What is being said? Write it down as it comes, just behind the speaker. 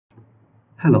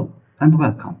Hello and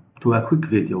welcome to a quick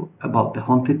video about the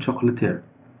Haunted Chocolatier.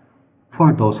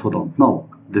 For those who don't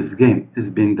know, this game is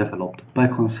being developed by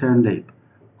Concerned Ape,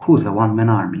 who's a one-man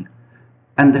army,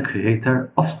 and the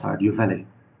creator of Stardew Valley.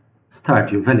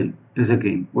 Stardew Valley is a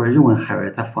game where you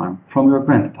inherit a farm from your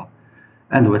grandpa,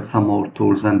 and with some old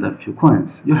tools and a few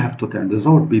coins, you have to turn this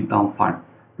old beat-down farm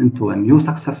into a new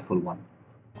successful one.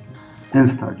 In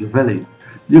Stardew Valley,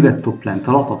 you get to plant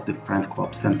a lot of different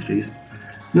crops and trees.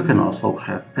 You can also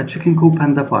have a chicken coop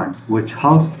and a barn, which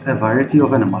house a variety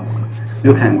of animals.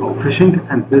 You can go fishing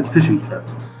and build fishing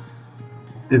traps.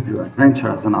 If you're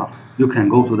adventurous enough, you can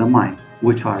go to the mine,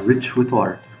 which are rich with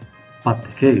ore. But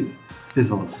the cave is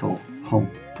also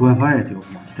home to a variety of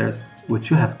monsters,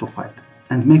 which you have to fight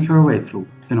and make your way through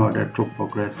in order to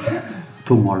progress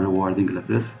to more rewarding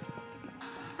levels.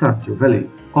 Stardew Valley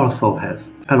also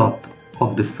has a lot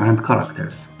of different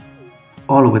characters,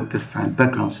 all with different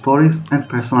background stories and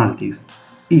personalities,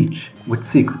 each with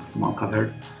secrets to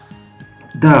uncover.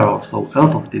 There are also a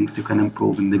lot of things you can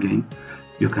improve in the game.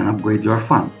 You can upgrade your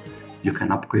farm, you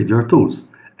can upgrade your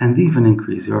tools, and even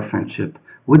increase your friendship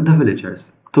with the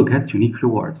villagers to get unique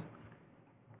rewards.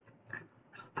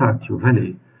 Stardew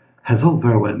Valley has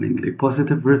overwhelmingly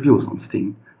positive reviews on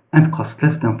Steam and costs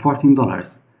less than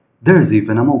 $14. There's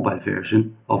even a mobile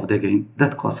version of the game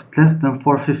that costs less than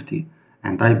 $4.50,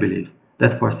 and I believe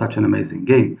that for such an amazing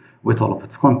game, with all of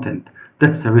its content,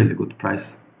 that's a really good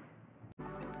price.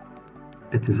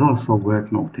 It is also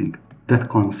worth noting that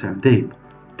Concerned Ape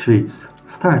treats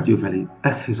Stardew Valley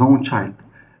as his own child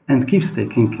and keeps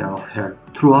taking care of her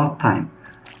throughout time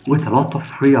with a lot of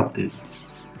free updates.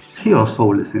 He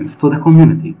also listens to the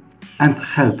community and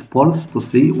held polls to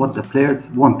see what the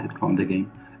players wanted from the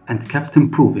game and kept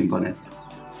improving on it.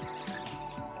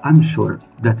 I'm sure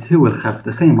that he will have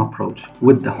the same approach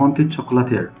with the Haunted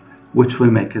Chocolatier, which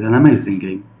will make it an amazing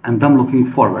game, and I'm looking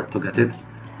forward to get it,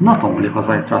 not only because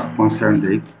I trust Concerned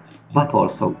Ape, but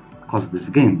also because this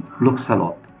game looks a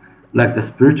lot like the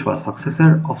spiritual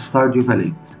successor of Stardew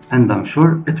Valley, and I'm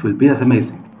sure it will be as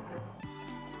amazing.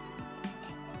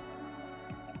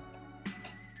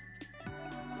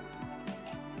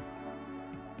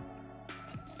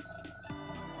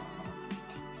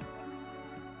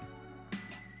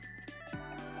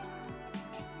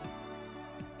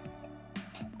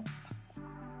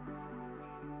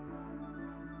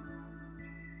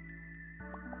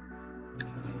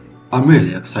 I'm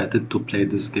really excited to play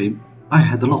this game. I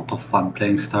had a lot of fun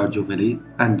playing Stardew Valley,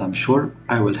 and I'm sure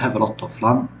I will have a lot of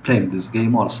fun playing this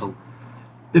game also.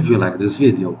 If you like this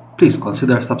video, please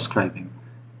consider subscribing.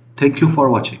 Thank you for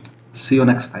watching. See you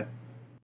next time.